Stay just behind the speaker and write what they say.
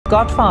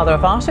Godfather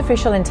of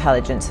artificial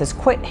intelligence has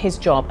quit his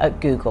job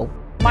at Google.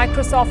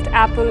 Microsoft,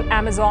 Apple,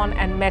 Amazon,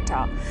 and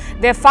Meta.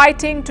 They're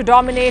fighting to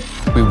dominate.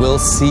 We will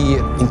see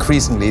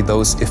increasingly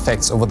those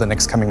effects over the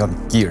next coming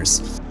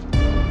years.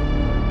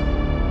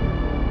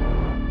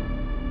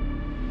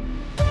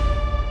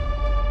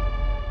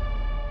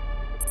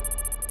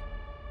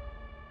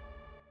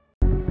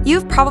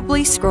 You've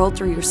probably scrolled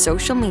through your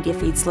social media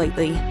feeds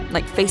lately,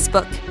 like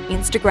Facebook,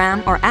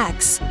 Instagram, or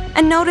X,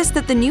 and noticed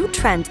that the new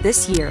trend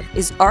this year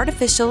is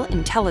artificial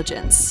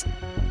intelligence.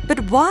 But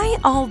why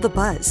all the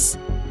buzz?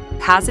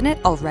 Hasn't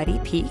it already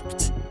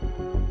peaked?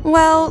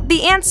 Well,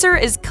 the answer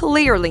is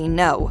clearly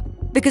no,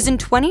 because in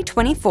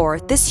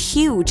 2024, this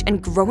huge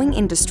and growing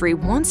industry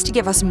wants to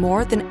give us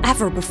more than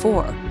ever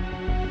before.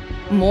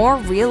 More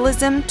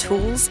realism,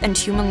 tools, and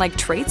human-like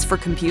traits for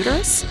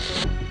computers?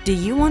 Do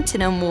you want to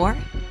know more?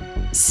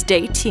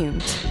 Stay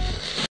tuned.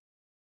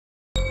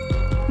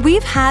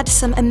 We've had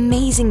some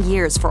amazing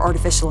years for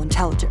artificial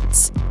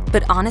intelligence,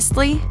 but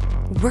honestly,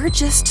 we're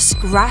just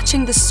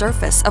scratching the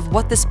surface of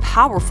what this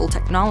powerful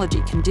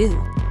technology can do.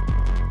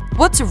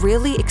 What's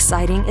really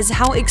exciting is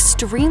how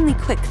extremely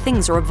quick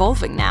things are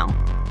evolving now.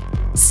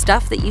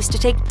 Stuff that used to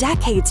take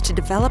decades to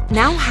develop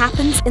now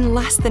happens in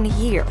less than a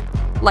year,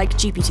 like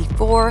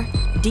GPT-4,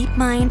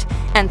 DeepMind,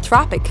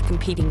 Anthropic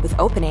competing with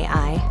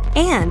OpenAI,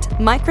 and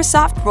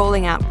Microsoft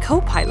rolling out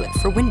Copilot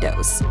for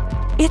Windows.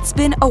 It's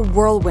been a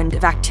whirlwind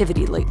of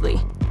activity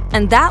lately,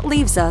 and that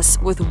leaves us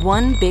with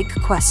one big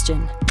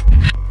question.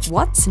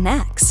 What's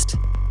next?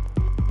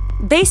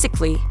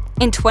 Basically,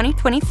 in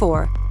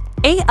 2024,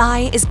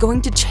 AI is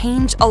going to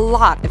change a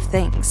lot of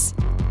things.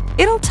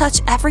 It'll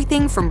touch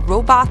everything from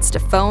robots to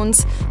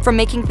phones, from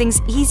making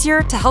things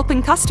easier to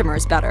helping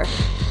customers better.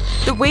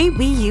 The way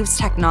we use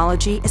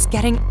technology is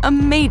getting a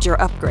major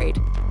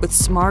upgrade, with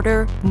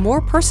smarter, more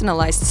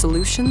personalized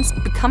solutions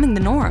becoming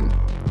the norm.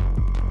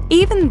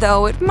 Even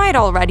though it might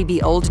already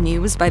be old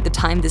news by the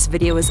time this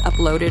video is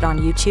uploaded on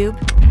YouTube,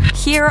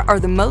 here are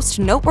the most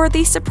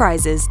noteworthy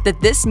surprises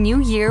that this new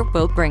year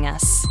will bring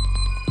us.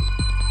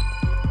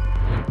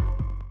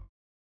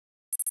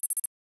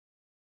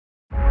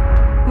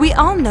 We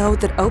all know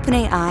that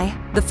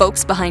OpenAI, the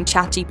folks behind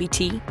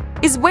ChatGPT,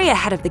 is way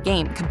ahead of the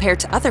game compared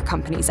to other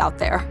companies out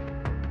there.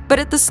 But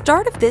at the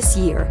start of this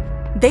year,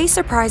 they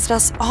surprised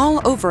us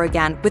all over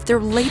again with their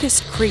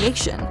latest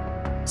creation,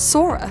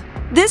 Sora.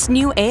 This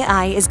new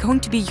AI is going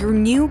to be your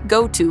new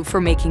go-to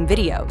for making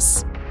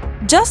videos.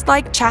 Just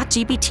like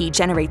ChatGPT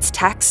generates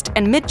text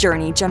and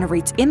Midjourney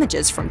generates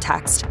images from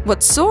text,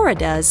 what Sora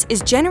does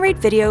is generate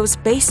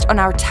videos based on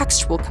our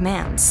textual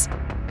commands.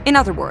 In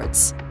other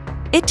words,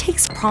 it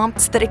takes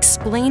prompts that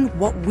explain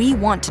what we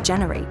want to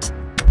generate.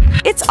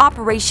 Its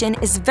operation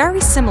is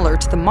very similar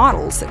to the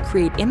models that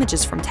create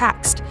images from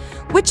text,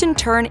 which in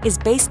turn is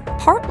based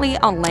partly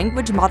on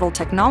language model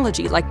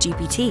technology like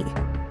GPT.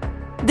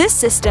 This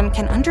system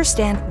can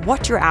understand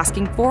what you're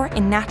asking for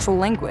in natural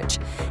language,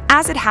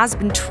 as it has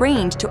been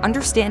trained to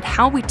understand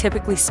how we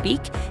typically speak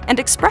and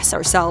express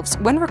ourselves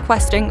when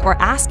requesting or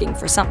asking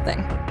for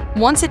something.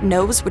 Once it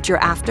knows what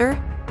you're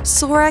after,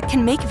 Sora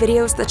can make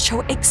videos that show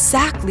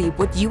exactly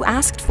what you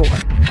asked for.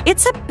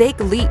 It's a big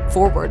leap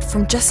forward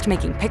from just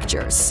making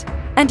pictures.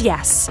 And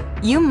yes,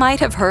 you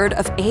might have heard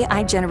of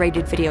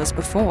AI-generated videos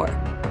before,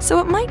 so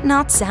it might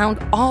not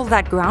sound all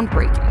that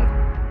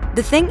groundbreaking.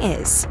 The thing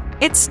is,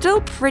 it's still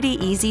pretty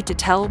easy to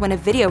tell when a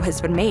video has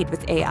been made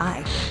with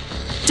AI.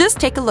 Just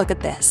take a look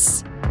at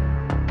this.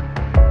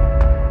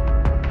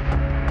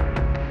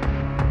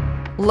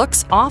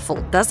 Looks awful,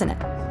 doesn't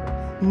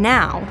it?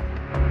 Now,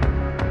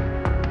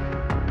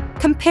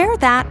 compare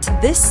that to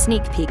this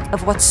sneak peek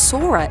of what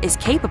Sora is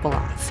capable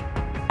of.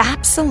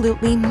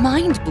 Absolutely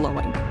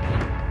mind-blowing.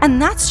 And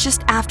that's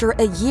just after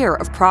a year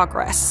of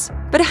progress.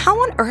 But how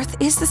on earth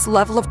is this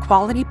level of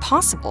quality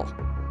possible?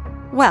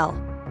 Well,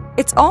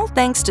 it's all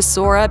thanks to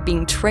Sora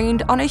being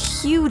trained on a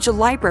huge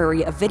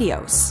library of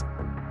videos.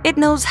 It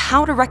knows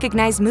how to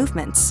recognize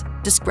movements,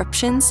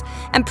 descriptions,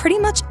 and pretty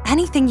much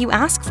anything you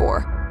ask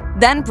for,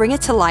 then bring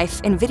it to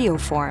life in video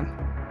form.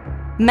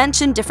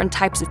 Mention different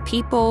types of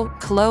people,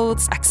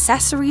 clothes,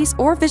 accessories,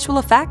 or visual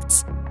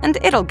effects, and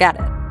it'll get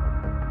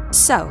it.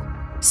 So,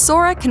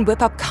 Sora can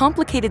whip up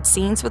complicated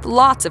scenes with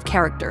lots of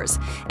characters,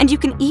 and you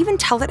can even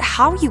tell it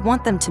how you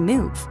want them to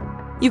move.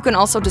 You can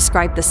also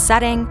describe the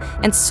setting,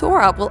 and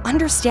Sora will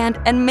understand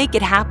and make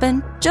it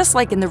happen just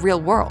like in the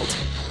real world.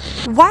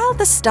 While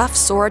the stuff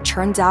Sora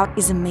churns out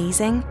is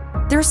amazing,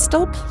 there's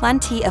still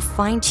plenty of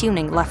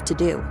fine-tuning left to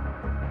do.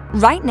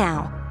 Right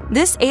now,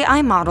 this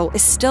AI model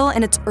is still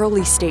in its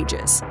early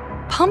stages,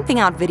 pumping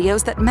out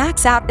videos that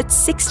max out at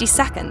 60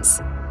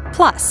 seconds.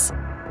 Plus,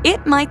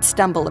 it might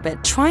stumble a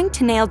bit trying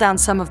to nail down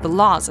some of the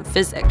laws of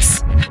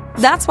physics.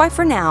 That's why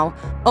for now,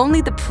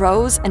 only the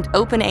pros and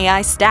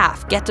OpenAI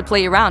staff get to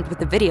play around with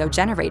the video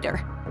generator.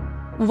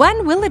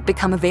 When will it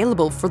become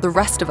available for the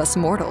rest of us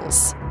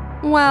mortals?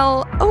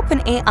 Well,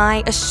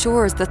 OpenAI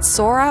assures that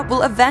Sora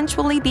will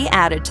eventually be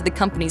added to the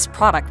company's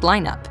product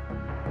lineup,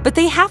 but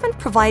they haven't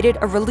provided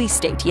a release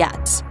date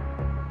yet.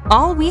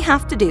 All we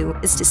have to do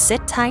is to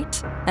sit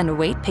tight and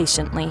wait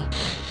patiently.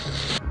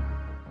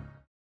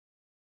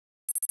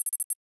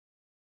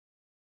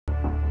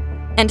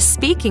 And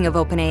speaking of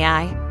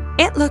OpenAI,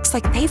 it looks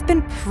like they've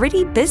been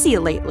pretty busy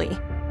lately.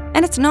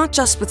 And it's not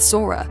just with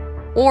Sora,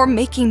 or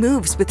making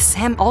moves with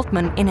Sam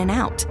Altman in and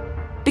out,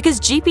 because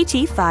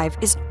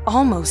GPT-5 is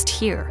almost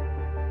here.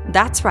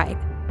 That's right,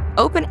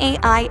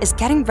 OpenAI is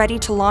getting ready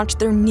to launch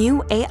their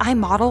new AI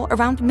model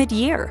around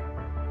mid-year.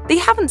 They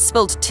haven't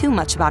spilled too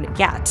much about it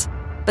yet,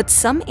 but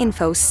some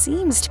info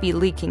seems to be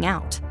leaking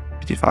out.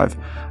 GPT-5,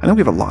 I know we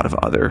have a lot of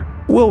other.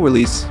 We'll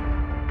release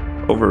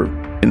over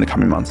in the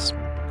coming months.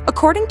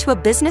 According to a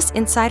Business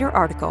Insider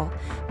article,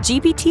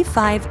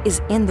 GPT-5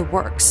 is in the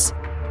works,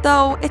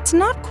 though it's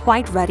not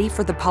quite ready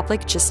for the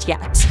public just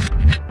yet.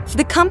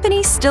 The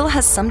company still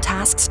has some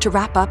tasks to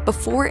wrap up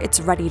before it's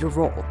ready to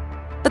roll,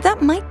 but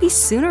that might be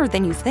sooner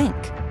than you think.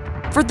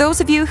 For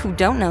those of you who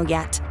don't know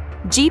yet,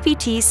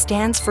 GPT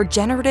stands for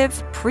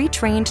Generative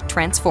Pre-trained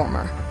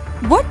Transformer.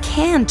 What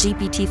can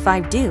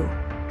GPT-5 do?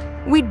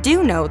 We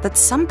do know that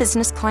some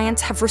business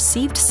clients have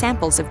received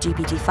samples of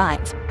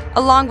GPT-5,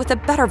 along with a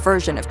better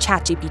version of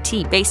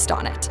ChatGPT based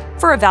on it,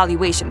 for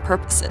evaluation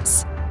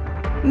purposes.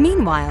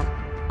 Meanwhile,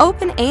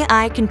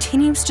 OpenAI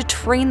continues to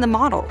train the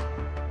model.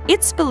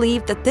 It's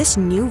believed that this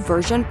new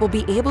version will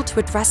be able to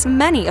address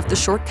many of the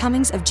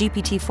shortcomings of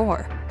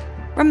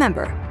GPT-4.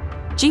 Remember,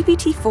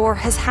 GPT-4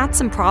 has had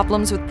some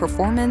problems with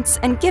performance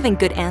and giving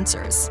good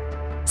answers.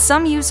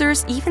 Some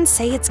users even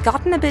say it's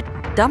gotten a bit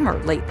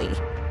dumber lately,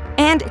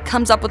 and it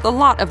comes up with a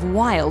lot of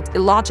wild,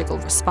 illogical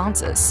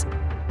responses.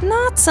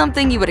 Not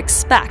something you would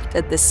expect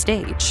at this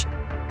stage.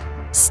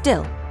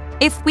 Still,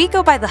 if we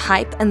go by the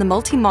hype and the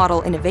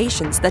multi-model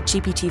innovations that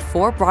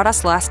GPT-4 brought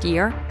us last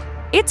year,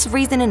 it's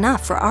reason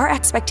enough for our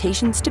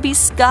expectations to be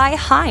sky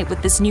high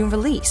with this new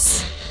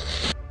release.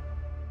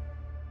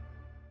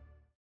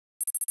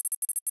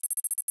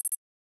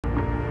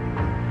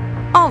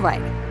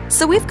 Alright,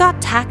 so we've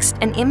got text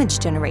and image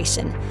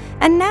generation,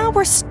 and now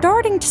we're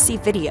starting to see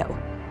video.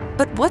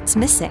 But what's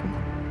missing?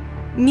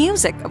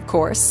 Music, of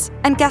course,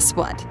 and guess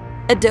what?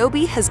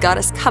 Adobe has got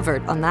us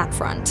covered on that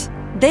front.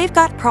 They've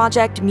got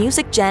Project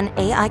Music Gen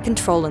AI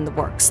Control in the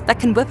works that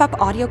can whip up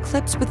audio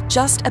clips with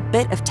just a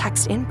bit of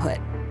text input.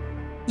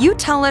 You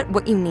tell it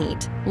what you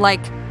need,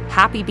 like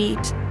happy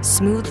beat,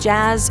 smooth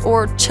jazz,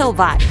 or chill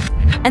vibe,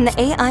 and the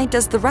AI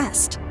does the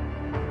rest.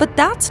 But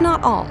that's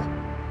not all.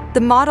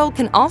 The model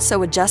can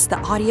also adjust the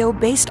audio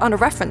based on a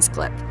reference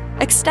clip,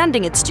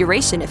 extending its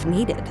duration if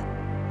needed.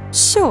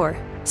 Sure,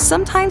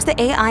 sometimes the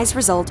AI's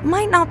result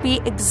might not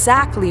be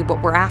exactly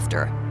what we're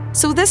after,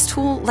 so this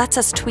tool lets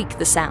us tweak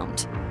the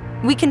sound.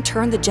 We can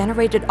turn the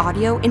generated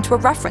audio into a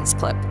reference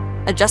clip,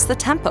 adjust the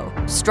tempo,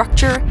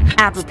 structure,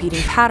 add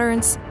repeating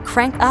patterns,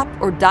 crank up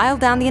or dial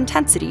down the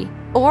intensity,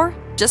 or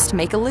just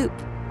make a loop.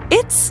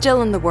 It's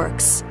still in the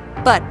works,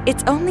 but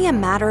it's only a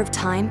matter of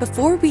time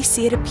before we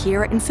see it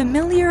appear in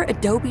familiar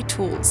Adobe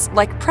tools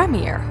like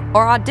Premiere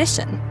or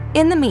Audition.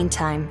 In the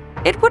meantime,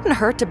 it wouldn't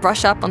hurt to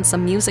brush up on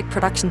some music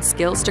production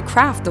skills to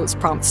craft those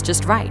prompts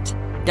just right,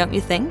 don't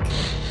you think?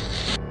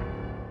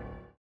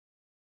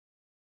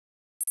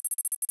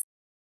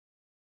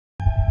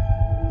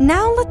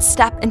 Now let's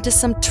step into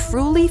some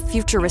truly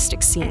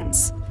futuristic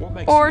scenes.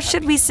 Or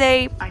should we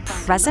say,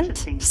 present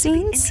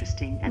scenes?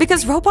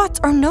 Because robots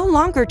are no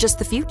longer just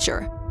the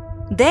future.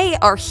 They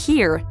are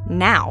here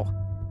now.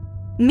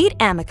 Meet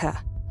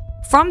Amica,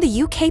 from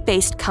the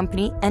UK-based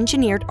company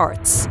Engineered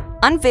Arts,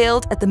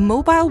 unveiled at the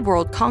Mobile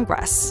World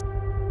Congress.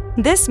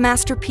 This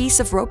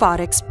masterpiece of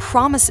robotics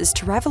promises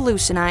to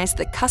revolutionize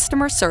the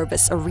customer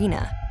service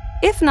arena,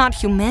 if not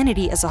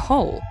humanity as a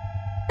whole.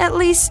 At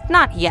least,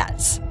 not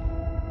yet.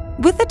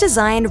 With a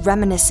design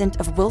reminiscent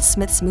of Will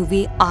Smith's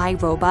movie I,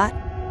 Robot,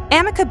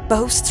 Amica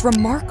boasts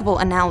remarkable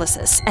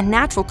analysis and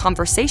natural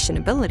conversation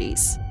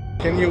abilities.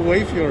 Can you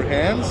wave your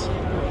hands?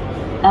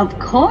 Of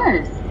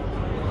course.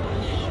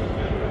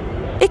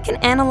 It can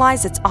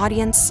analyze its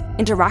audience,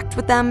 interact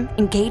with them,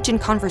 engage in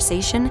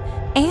conversation,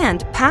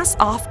 and pass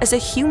off as a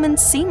human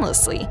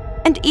seamlessly,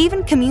 and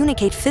even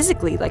communicate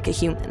physically like a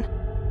human.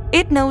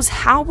 It knows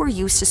how we're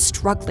used to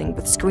struggling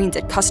with screens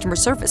at customer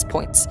service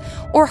points,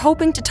 or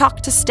hoping to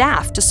talk to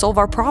staff to solve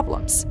our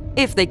problems,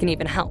 if they can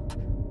even help.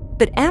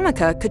 But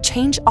Amica could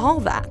change all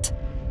that.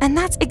 And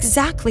that's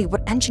exactly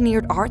what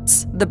Engineered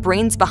Arts, the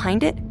brains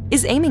behind it,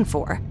 is aiming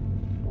for.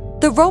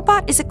 The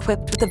robot is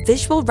equipped with a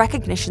visual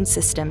recognition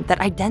system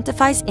that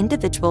identifies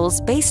individuals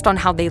based on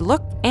how they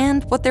look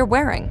and what they're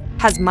wearing,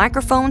 has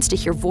microphones to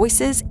hear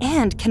voices,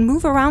 and can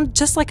move around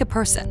just like a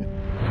person.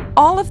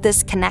 All of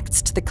this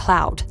connects to the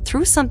cloud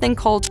through something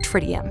called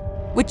Tritium,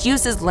 which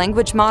uses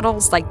language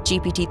models like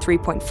GPT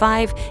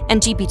 3.5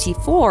 and GPT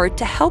 4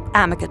 to help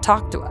Amica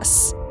talk to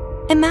us.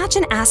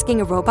 Imagine asking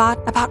a robot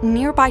about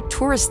nearby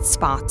tourist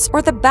spots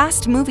or the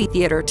best movie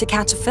theater to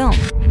catch a film.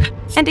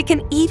 And it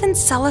can even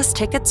sell us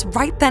tickets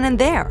right then and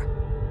there.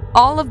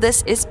 All of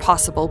this is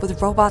possible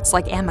with robots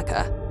like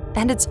Amica,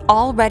 and it's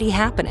already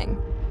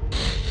happening.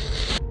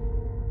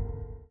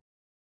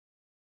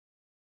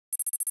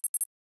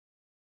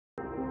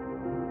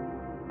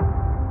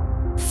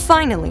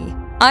 Finally,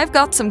 I've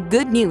got some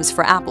good news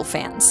for Apple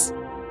fans.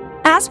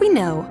 As we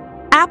know,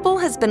 Apple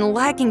has been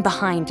lagging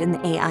behind in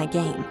the AI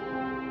game.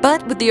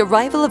 But with the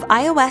arrival of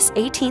iOS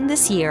 18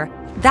 this year,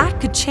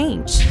 that could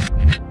change.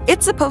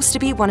 It's supposed to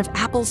be one of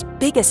Apple's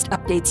biggest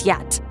updates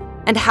yet,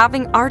 and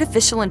having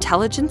artificial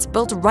intelligence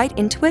built right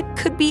into it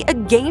could be a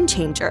game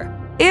changer,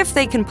 if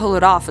they can pull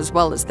it off as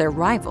well as their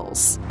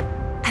rivals.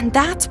 And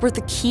that's where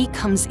the key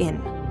comes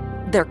in: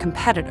 their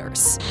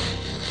competitors.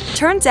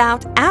 Turns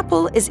out,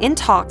 Apple is in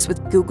talks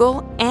with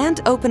Google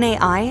and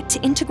OpenAI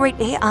to integrate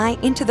AI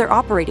into their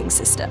operating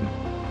system.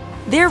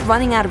 They're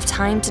running out of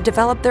time to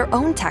develop their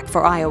own tech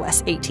for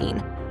iOS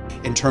 18.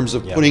 In terms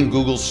of putting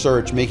Google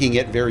search, making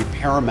it very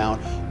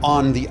paramount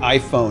on the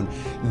iPhone.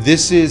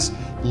 This is,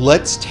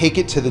 let's take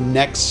it to the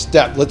next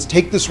step. Let's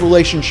take this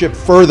relationship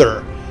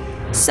further.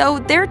 So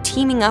they're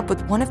teaming up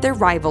with one of their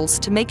rivals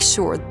to make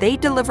sure they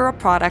deliver a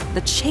product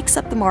that shakes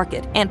up the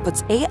market and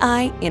puts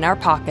AI in our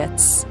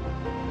pockets.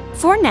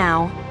 For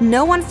now,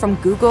 no one from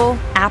Google,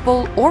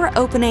 Apple, or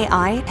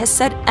OpenAI has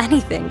said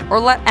anything or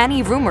let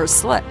any rumors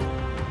slip.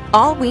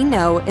 All we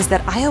know is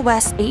that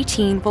iOS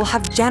 18 will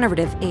have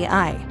generative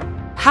AI.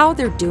 How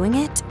they're doing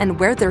it and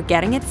where they're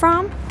getting it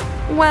from?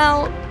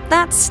 Well,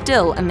 that's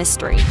still a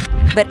mystery.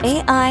 But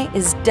AI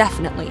is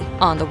definitely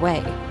on the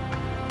way.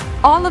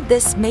 All of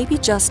this may be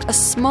just a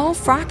small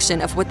fraction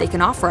of what they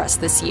can offer us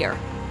this year.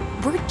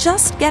 We're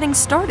just getting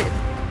started,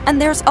 and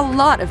there's a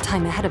lot of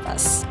time ahead of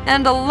us,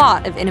 and a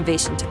lot of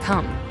innovation to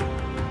come.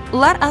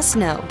 Let us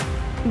know,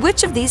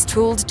 which of these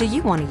tools do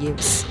you want to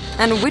use,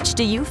 and which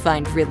do you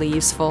find really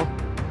useful?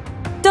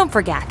 Don't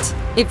forget,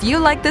 if you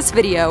like this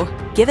video,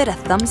 give it a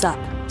thumbs up,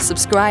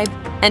 subscribe,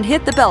 and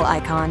hit the bell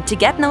icon to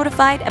get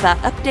notified about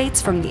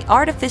updates from the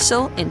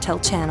Artificial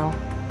Intel channel.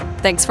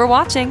 Thanks for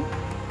watching!